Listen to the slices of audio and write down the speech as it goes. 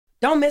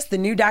Don't miss the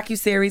new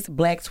docuseries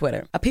Black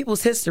Twitter, A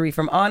People's History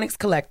from Onyx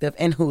Collective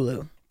and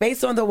Hulu.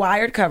 Based on the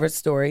Wired cover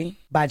story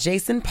by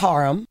Jason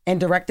Parham and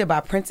directed by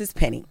Princess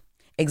Penny.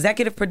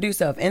 Executive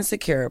producer of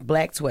Insecure,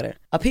 Black Twitter.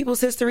 A People's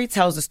History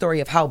tells the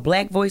story of how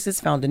Black voices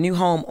found a new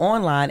home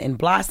online and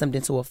blossomed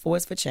into a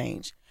force for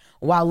change,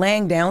 while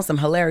laying down some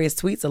hilarious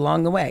tweets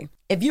along the way.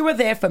 If you were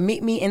there for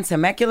Meet Me in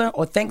Temecula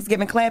or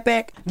Thanksgiving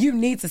Clapback, you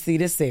need to see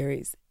this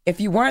series.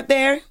 If you weren't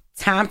there,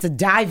 time to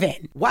dive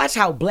in. Watch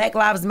how Black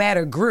Lives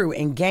Matter grew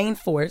and gained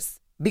force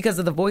because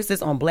of the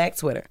voices on Black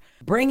Twitter,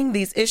 bringing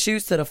these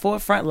issues to the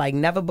forefront like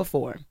never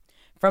before.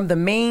 From the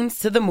memes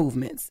to the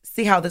movements,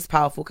 see how this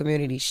powerful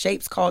community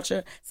shapes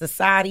culture,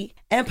 society,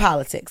 and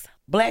politics.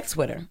 Black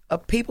Twitter, A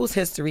People's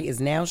History is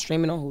now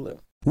streaming on Hulu.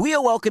 We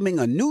are welcoming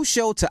a new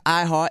show to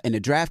iHeart and the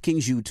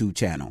DraftKings YouTube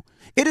channel.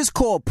 It is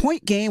called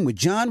Point Game with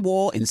John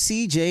Wall and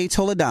CJ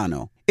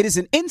Toledano. It is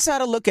an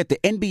insider look at the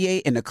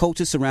NBA and the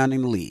coaches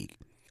surrounding the league.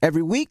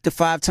 Every week, the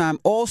 5-time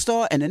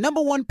All-Star and the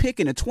number 1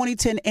 pick in the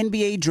 2010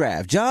 NBA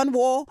Draft, John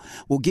Wall,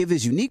 will give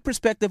his unique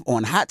perspective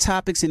on hot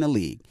topics in the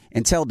league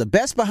and tell the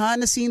best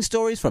behind-the-scenes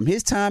stories from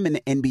his time in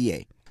the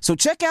NBA. So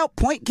check out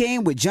Point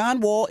Game with John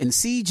Wall and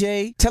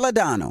CJ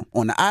Toledano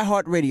on the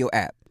iHeartRadio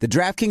app, the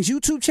DraftKings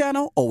YouTube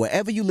channel, or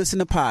wherever you listen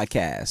to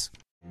podcasts.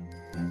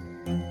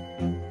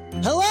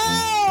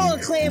 Hello,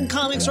 acclaimed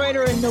comics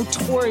writer and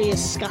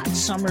notorious Scott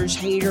Summers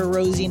hater,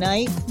 Rosie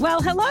Knight.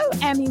 Well, hello,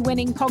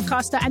 Emmy-winning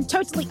podcaster and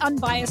totally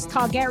unbiased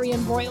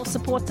Targaryen royal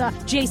supporter,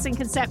 Jason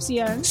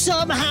Concepcion.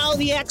 Somehow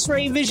the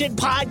X-Ray Vision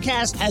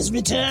podcast has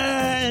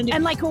returned.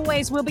 And like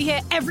always, we'll be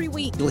here every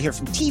week. You'll hear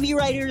from TV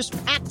writers,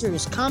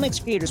 actors, comics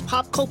creators,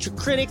 pop culture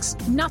critics.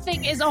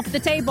 Nothing is off the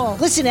table.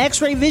 Listen to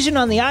X-Ray Vision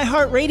on the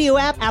iHeartRadio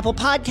app, Apple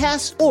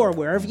Podcasts, or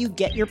wherever you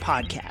get your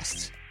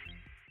podcasts.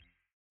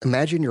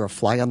 Imagine you're a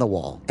fly on the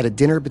wall at a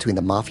dinner between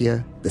the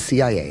Mafia, the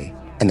CIA,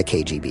 and the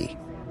KGB.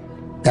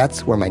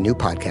 That's where my new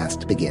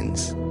podcast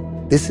begins.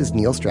 This is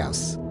Neil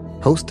Strauss,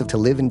 host of To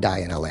Live and Die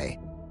in LA,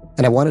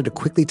 and I wanted to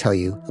quickly tell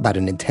you about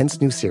an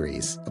intense new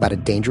series about a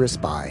dangerous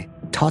spy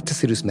taught to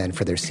seduce men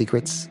for their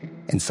secrets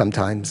and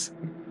sometimes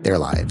their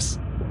lives.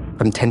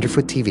 From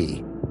Tenderfoot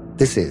TV,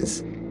 this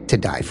is To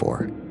Die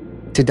For.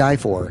 To Die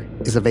For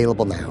is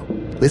available now.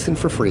 Listen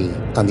for free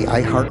on the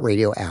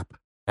iHeartRadio app,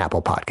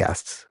 Apple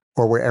Podcasts,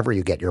 or wherever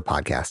you get your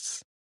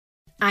podcasts.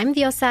 I'm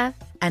Diosa.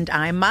 And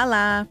I'm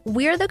Mala.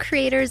 We're the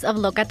creators of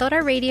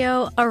Locatora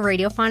Radio, a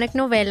radiophonic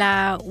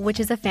novela, which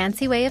is a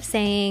fancy way of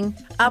saying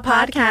a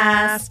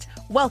podcast.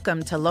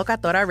 Welcome to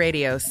Locatora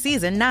Radio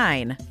Season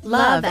 9.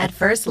 Love at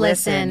First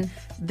Listen.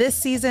 This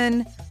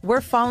season,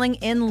 we're falling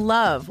in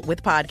love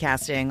with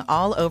podcasting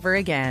all over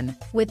again.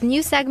 With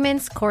new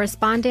segments,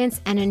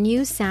 correspondence, and a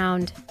new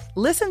sound.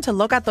 Listen to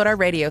Locatora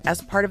Radio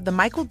as part of the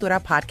Michael Dura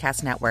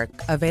Podcast Network.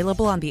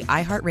 Available on the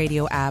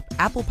iHeartRadio app,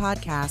 Apple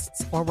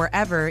Podcasts, or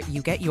wherever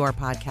you get your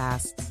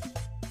podcasts.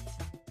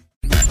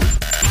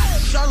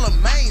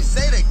 Charlamagne,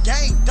 say the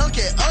gang, dunk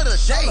it other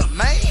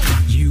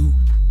Charlamagne. You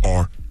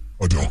are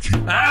a donkey.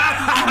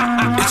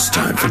 It's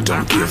time for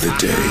Donkey of the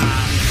Day.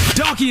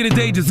 Donkey of the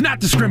Day does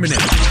not discriminate.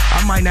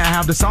 I might not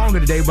have the song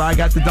of the day, but I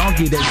got the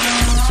donkey of the day.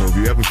 So if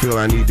you ever feel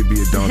I need to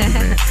be a donkey,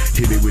 man,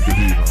 hit me with the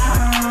heat.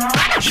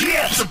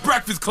 Yeah, it's the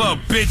Breakfast Club,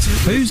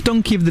 bitches. Who's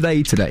Donkey of the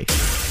Day today?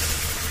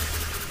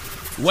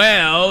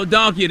 Well,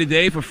 Donkey of the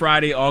Day for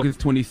Friday, August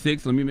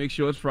 26th. Let me make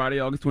sure it's Friday,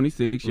 August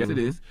 26th. Yes, it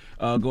is.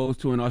 Goes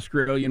to an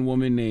Australian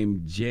woman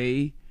named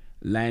Jay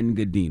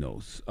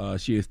Langadinos.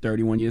 She is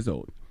 31 years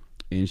old,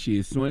 and she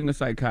is suing a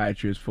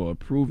psychiatrist for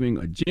approving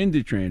a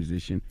gender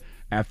transition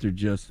after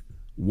just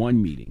one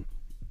meeting.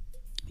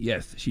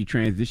 Yes, she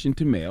transitioned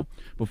to male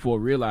before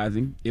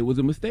realizing it was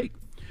a mistake.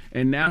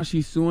 And now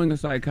she's suing a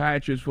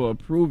psychiatrist for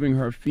approving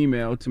her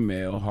female to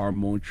male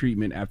hormone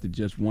treatment after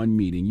just one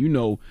meeting. You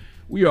know,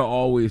 we are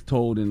always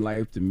told in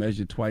life to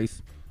measure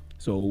twice,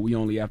 so we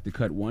only have to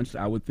cut once.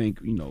 I would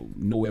think,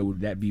 nowhere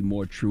would that be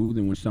more true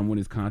than when someone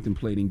is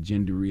contemplating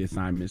gender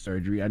reassignment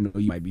surgery. I know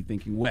you might be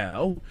thinking,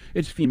 well,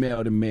 it's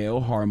female to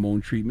male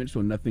hormone treatment, so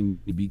nothing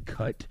to be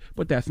cut.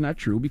 But that's not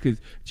true, because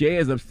Jay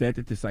is upset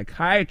that the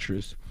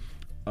psychiatrist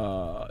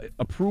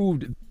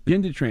approved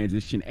gender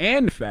transition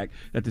and the fact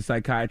that the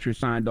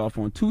psychiatrist signed off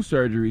on 2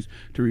 surgeries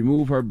to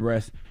remove her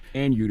breast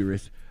and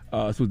uterus,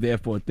 so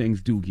therefore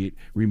things do get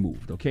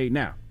removed. Okay,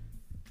 now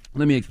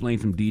let me explain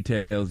some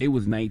details. Jay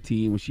was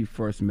 19 when she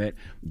first met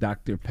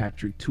Dr.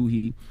 Patrick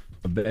Toohey,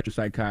 a veteran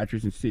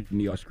psychiatrist in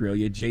Sydney,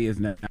 Australia. Jay is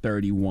now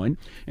 31,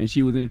 and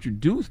she was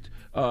introduced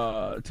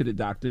to the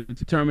doctor to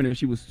determine if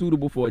she was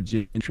suitable for a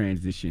gender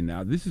transition.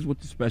 Now, this is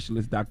what the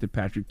specialist, Dr.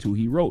 Patrick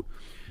Toohey, wrote,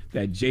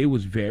 that Jay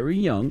was very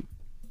young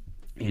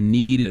and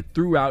needed a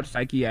throughout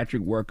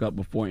psychiatric workup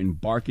before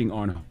embarking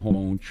on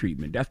hormone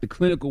treatment. That's the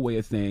clinical way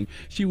of saying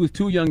she was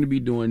too young to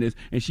be doing this,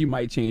 and she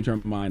might change her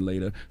mind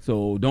later.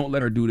 So don't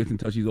let her do this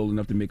until she's old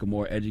enough to make a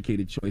more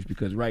educated choice,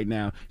 because right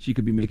now she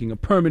could be making a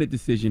permanent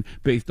decision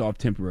based off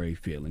temporary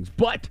feelings.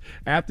 But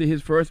after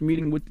his first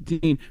meeting with the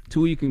teen,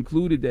 Toohey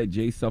concluded that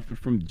Jay suffered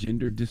from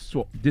gender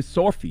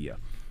dysmorphia,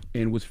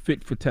 and was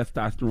fit for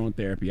testosterone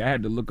therapy. I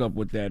had to look up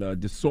what that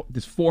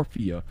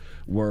dysmorphia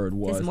word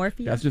was.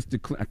 Dysmorphia? That's just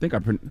I think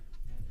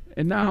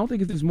and no, I don't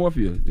think it's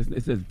dysmorphia.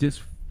 It says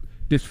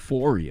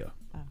dysphoria.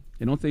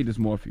 They don't say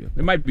dysmorphia.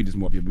 It might be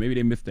dysmorphia, but maybe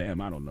they missed the M.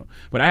 I don't know.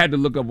 But I had to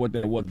look up what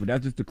that was. But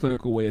that's just the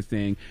clinical way of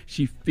saying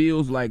she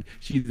feels like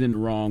she's in the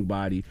wrong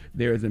body.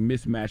 There is a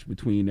mismatch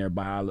between their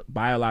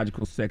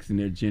biological sex and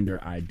their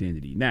gender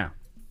identity. Now,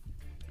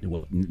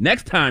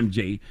 next time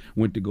Jay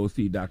went to go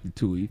see Dr.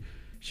 Tui,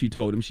 she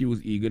told him she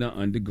was eager to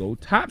undergo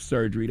top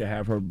surgery to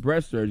have her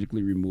breast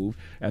surgically removed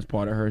as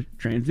part of her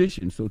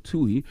transition. So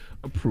Tui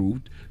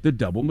approved the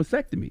double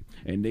mastectomy,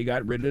 and they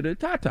got rid of the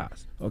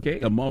tatas. Okay,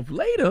 a month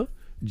later,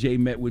 Jay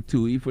met with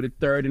Tui for the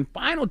third and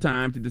final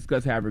time to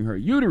discuss having her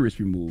uterus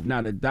removed.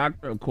 Now, the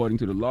doctor, according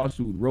to the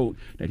lawsuit, wrote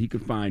that he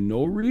could find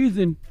no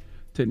reason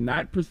to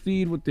not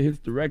proceed with the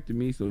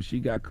hysterectomy, so she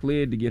got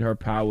cleared to get her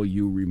Power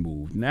U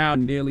removed. Now,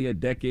 nearly a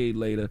decade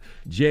later,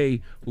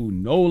 Jay, who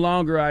no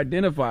longer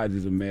identifies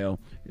as a male,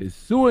 is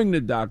suing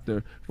the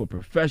doctor for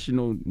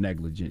professional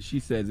negligence. She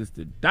says it's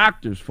the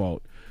doctor's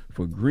fault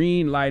for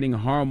green lighting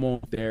hormone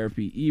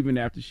therapy, even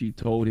after she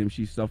told him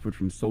she suffered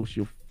from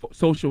social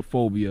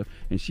phobia,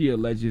 and she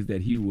alleges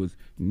that he was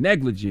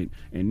negligent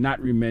and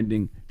not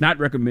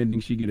recommending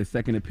she get a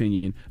second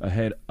opinion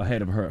ahead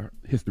of her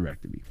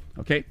hysterectomy.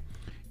 Okay?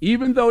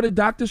 Even though the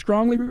doctor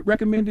strongly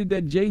recommended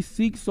that Jay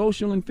seek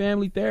social and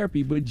family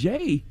therapy, but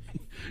Jay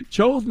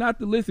chose not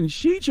to listen.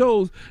 She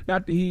chose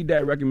not to heed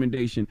that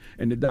recommendation,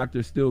 and the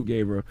doctor still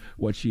gave her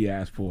what she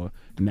asked for.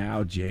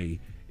 Now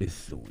Jay is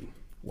suing.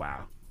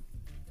 Wow.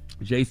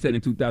 Jay said in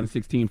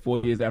 2016,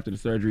 4 years after the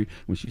surgery,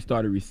 when she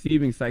started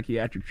receiving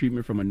psychiatric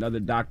treatment from another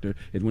doctor,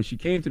 is when she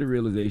came to the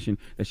realization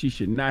that she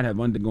should not have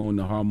undergone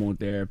the hormone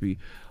therapy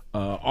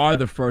or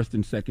the first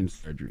and second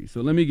surgery.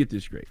 So let me get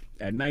this straight.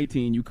 At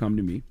 19, you come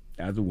to me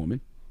as a woman,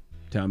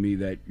 tell me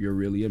that you're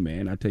really a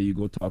man. I tell you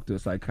go talk to a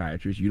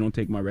psychiatrist. You don't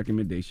take my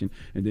recommendation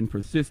and then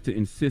persist to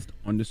insist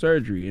on the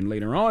surgery. And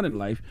later on in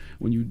life,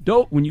 when you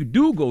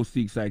do go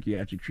seek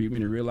psychiatric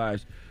treatment and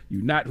realize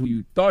you're not who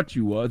you thought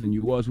you was, and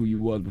you was who you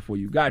was before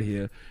you got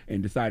here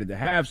and decided to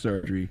have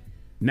surgery,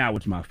 now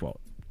it's my fault.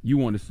 You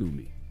want to sue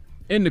me.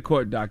 In the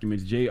court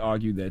documents, Jay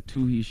argued that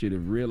Tui should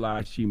have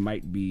realized she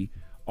might be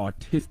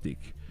autistic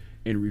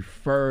and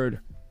referred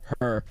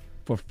her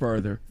for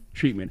further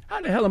treatment.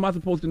 How the hell am I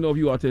supposed to know if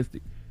you're autistic?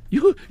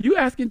 You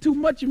asking too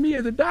much of me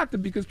as a doctor,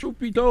 because truth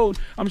be told,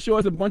 I'm sure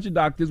it's a bunch of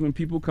doctors, when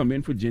people come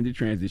in for gender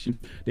transition,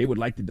 they would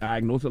like to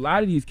diagnose a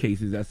lot of these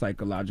cases as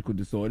psychological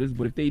disorders.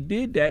 But if they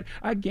did that,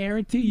 I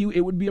guarantee you it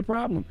would be a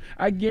problem.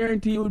 I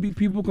guarantee it would be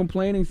people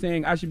complaining,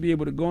 saying I should be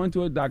able to go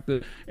into a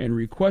doctor and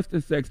request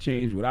a sex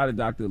change without a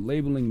doctor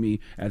labeling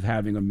me as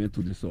having a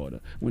mental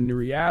disorder. When the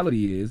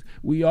reality is,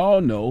 we all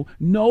know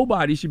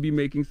nobody should be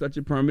making such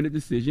a permanent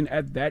decision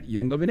at that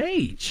young of an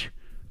age.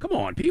 Come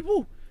on,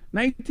 people.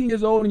 19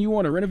 years old and you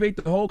want to renovate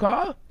the whole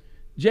car?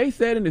 Jay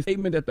said in a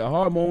statement that the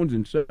hormones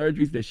and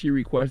surgeries that she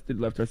requested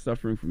left her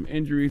suffering from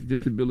injuries,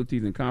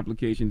 disabilities, and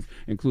complications,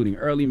 including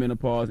early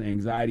menopause,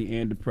 anxiety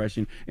and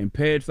depression,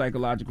 impaired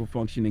psychological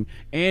functioning,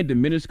 and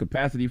diminished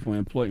capacity for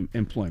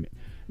employment.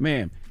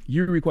 Ma'am,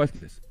 you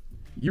requested this.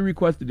 You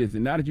requested this,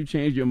 and now that you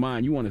changed your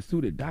mind, you want to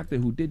sue the doctor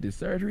who did the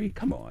surgery?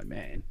 Come on,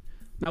 man.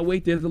 Now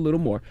wait, there's a little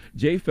more.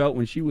 Jay felt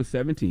when she was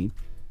 17,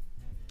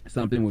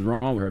 something was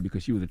wrong with her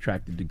because she was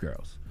attracted to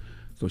girls.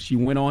 So she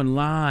went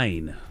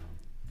online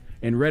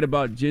and read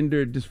about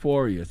gender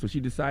dysphoria. So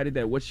she decided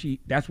that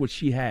that's what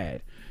she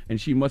had,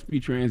 and she must be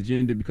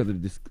transgender because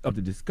of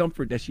the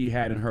discomfort that she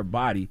had in her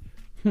body.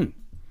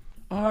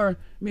 Or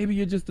maybe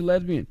you're just a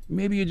lesbian.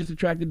 Maybe you're just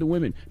attracted to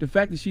women. The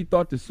fact that she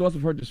thought the source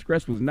of her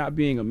distress was not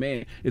being a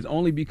man is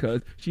only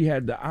because she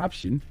had the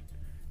option,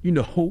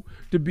 to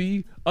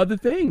be other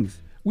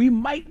things. We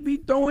might be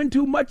throwing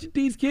too much at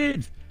these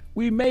kids.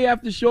 We may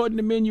have to shorten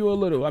the menu a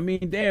little. I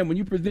mean, damn, when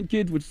you present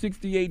kids with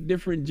 68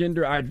 different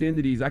gender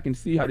identities, I can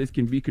see how this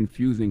can be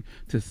confusing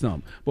to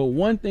some. But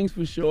one thing's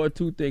for sure,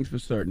 two things for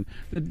certain.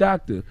 The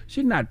doctor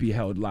should not be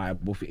held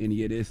liable for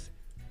any of this.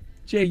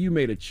 Jay, you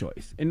made a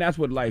choice, and that's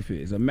what life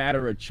is, a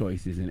matter of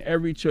choices, and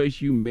every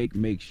choice you make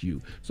makes you.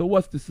 So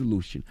what's the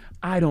solution?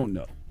 I don't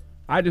know.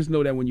 I just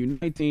know that when you're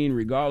 19,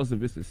 regardless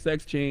if it's a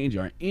sex change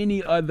or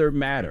any other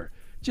matter,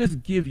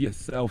 just give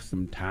yourself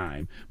some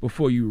time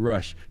before you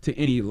rush to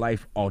any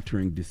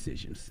life-altering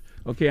decisions.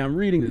 Okay, I'm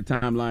reading the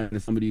timeline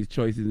of some of these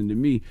choices, and to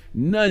me,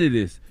 none of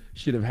this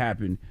should have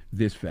happened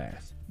this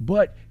fast.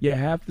 But you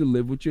have to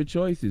live with your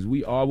choices.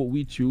 We are what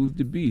we choose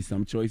to be.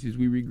 Some choices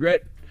we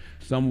regret.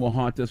 Some will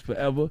haunt us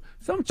forever.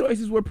 Some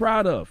choices we're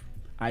proud of.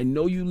 I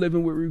know you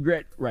living with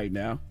regret right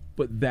now,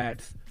 but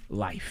that's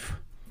life.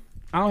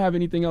 I don't have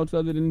anything else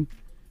other than,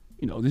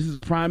 this is a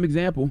prime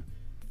example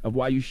of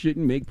why you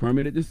shouldn't make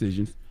permanent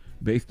decisions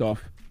based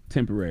off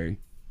temporary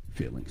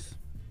feelings.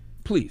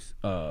 Please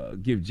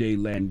give Jay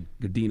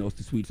Gadinos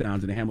the sweet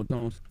sounds of the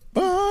Hamiltons.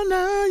 Oh,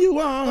 now you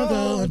are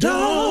the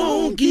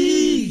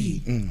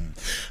donkey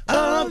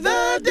of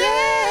the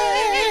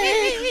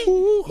day.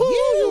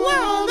 You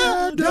are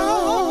the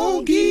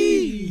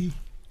donkey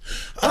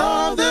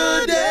of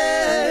the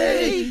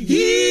day.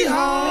 Yeehaw!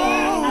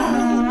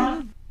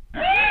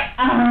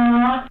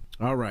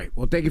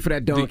 thank you for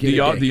that donkey.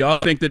 Do y'all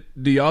think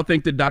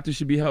that doctors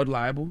should be held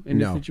liable in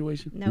this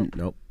situation?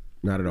 Nope.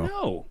 Not at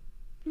all.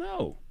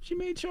 No. She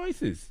made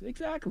choices.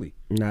 Exactly.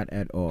 Not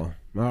at all.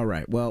 All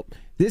right. Well,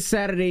 this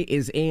Saturday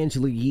is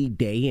Angela Yee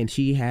Day, and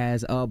she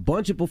has a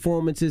bunch of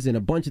performances and a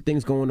bunch of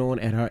things going on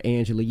at her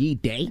Angela Yee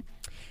Day.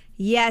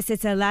 Yes,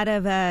 it's a lot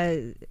of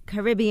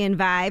Caribbean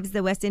vibes.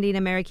 The West Indian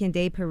American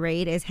Day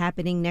Parade is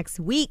happening next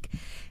week.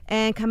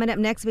 And coming up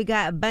next, we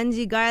got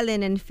Bunji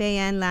Garlin and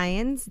Faye-Ann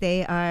Lyons.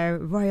 They are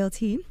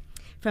royalty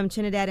from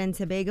Trinidad and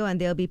Tobago, and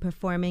they'll be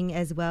performing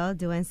as well,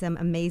 doing some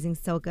amazing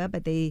soca,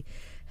 but they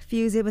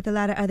fuse it with a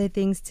lot of other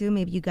things too.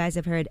 Maybe you guys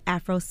have heard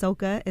Afro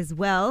soca as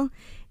well.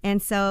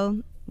 And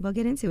so we'll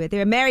get into it.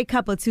 They're a married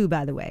couple too,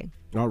 by the way.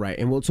 All right,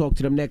 and we'll talk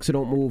to them next, so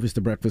don't move. It's The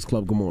Breakfast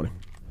Club. Good morning.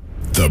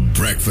 The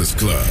Breakfast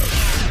Club.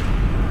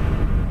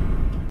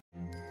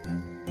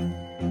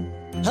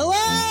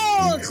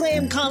 Hello,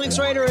 acclaimed comics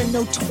writer and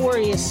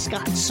notorious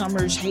Scott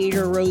Summers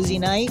hater, Rosie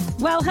Knight.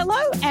 Well, hello,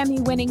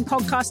 Emmy-winning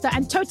podcaster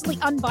and totally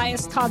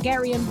unbiased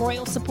Targaryen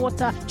royal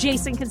supporter,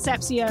 Jason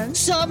Concepcion.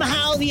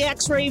 Somehow the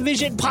X-Ray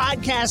Vision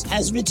podcast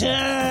has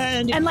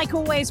returned. And like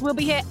always, we'll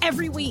be here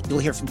every week. You'll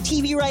hear from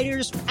TV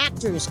writers,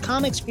 actors,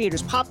 comics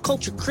creators, pop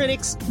culture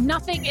critics.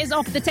 Nothing is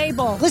off the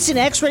table. Listen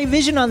to X-Ray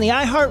Vision on the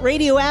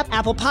iHeartRadio app,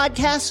 Apple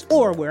Podcasts,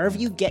 or wherever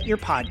you get your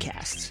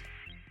podcasts.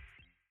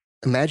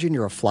 Imagine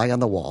you're a fly on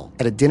the wall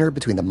at a dinner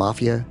between the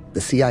Mafia,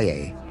 the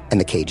CIA,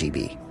 and the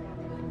KGB.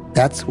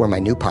 That's where my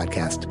new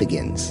podcast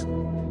begins.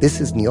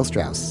 This is Neil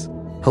Strauss,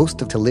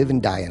 host of To Live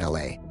and Die in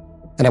LA,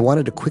 and I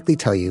wanted to quickly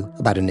tell you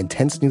about an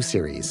intense new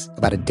series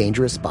about a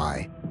dangerous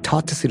spy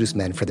taught to seduce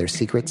men for their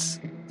secrets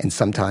and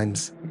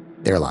sometimes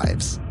their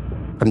lives.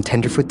 From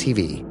Tenderfoot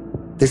TV,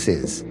 this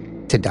is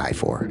To Die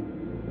For.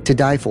 To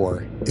Die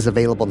For is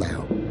available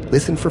now.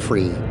 Listen for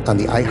free on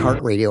the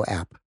iHeartRadio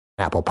app,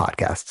 Apple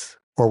Podcasts,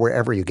 or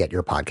wherever you get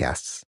your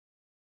podcasts.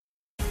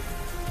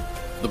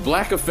 The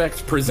Black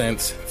Effect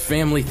presents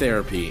Family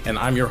Therapy, and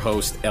I'm your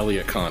host,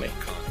 Elliot Connie.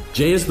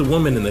 Jay is the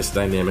woman in this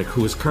dynamic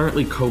who is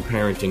currently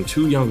co-parenting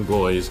 2 young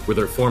boys with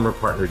her former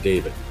partner,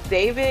 David.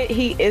 David,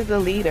 he is a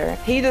leader.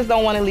 He just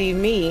don't want to leave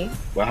me.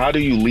 Well, how do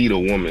you lead a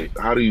woman?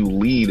 How do you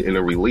lead in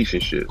a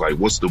relationship? Like,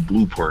 what's the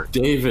blueprint?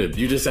 David,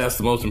 you just asked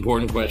the most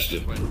important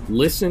question.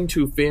 Listen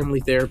to Family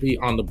Therapy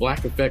on the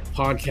Black Effect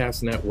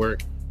Podcast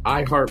Network,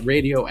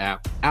 iHeartRadio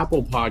app,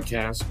 Apple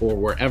Podcasts, or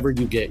wherever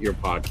you get your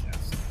podcasts.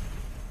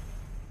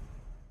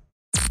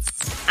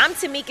 I'm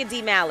Tamika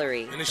D.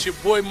 Mallory. And it's your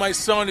boy, my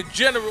son, the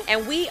General.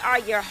 And we are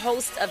your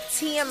hosts of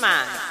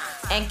TMI.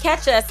 And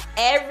catch us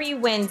every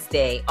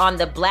Wednesday on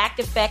the Black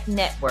Effect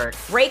Network,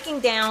 breaking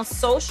down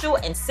social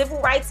and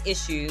civil rights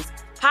issues,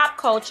 pop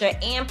culture,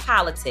 and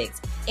politics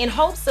in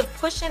hopes of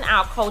pushing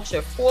our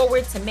culture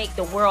forward to make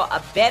the world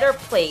a better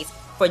place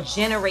for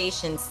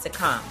generations to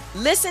come.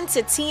 Listen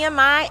to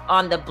TMI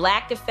on the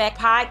Black Effect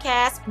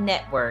Podcast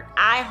Network,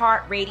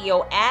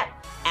 iHeartRadio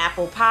app,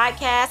 Apple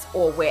Podcasts,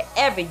 or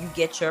wherever you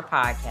get your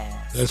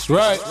podcasts. That's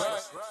right.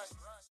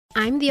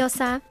 I'm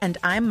Diosa. And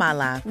I'm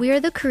Mala. We are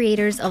the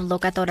creators of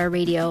Locatora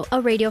Radio,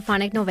 a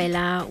radiophonic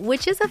novela,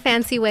 which is a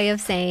fancy way of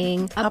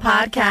saying a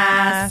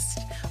podcast.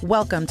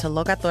 Welcome to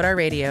Locatora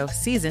Radio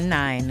Season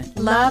 9.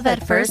 Love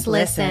at first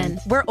listen.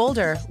 We're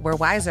older, we're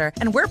wiser,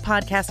 and we're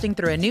podcasting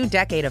through a new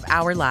decade of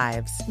our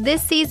lives.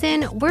 This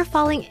season, we're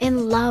falling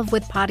in love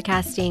with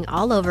podcasting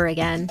all over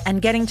again.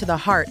 And getting to the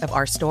heart of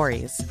our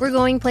stories. We're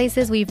going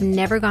places we've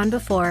never gone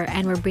before,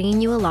 and we're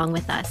bringing you along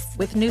with us.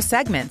 With new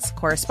segments,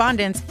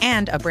 correspondence,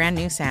 and a brand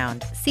new sound.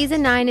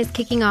 Season 9 is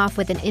kicking off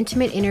with an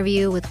intimate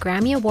interview with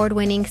Grammy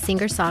Award-winning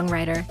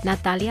singer-songwriter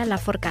Natalia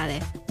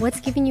Lafourcade.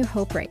 What's giving you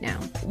hope right now?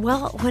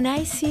 Well, when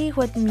I see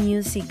what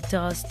music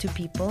does to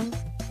people,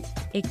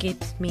 it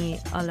gives me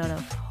a lot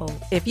of hope.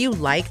 If you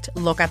liked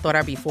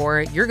Locatora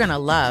before, you're going to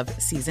love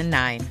Season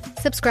 9.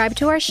 Subscribe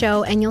to our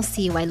show and you'll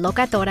see why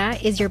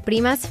Locatora is your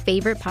prima's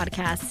favorite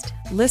podcast.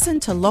 Listen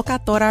to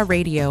Locatora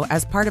Radio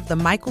as part of the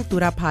My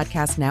Cultura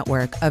Podcast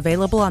Network,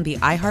 available on the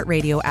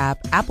iHeartRadio app,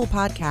 Apple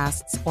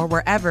Podcasts, or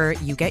wherever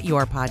you get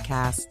your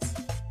podcasts.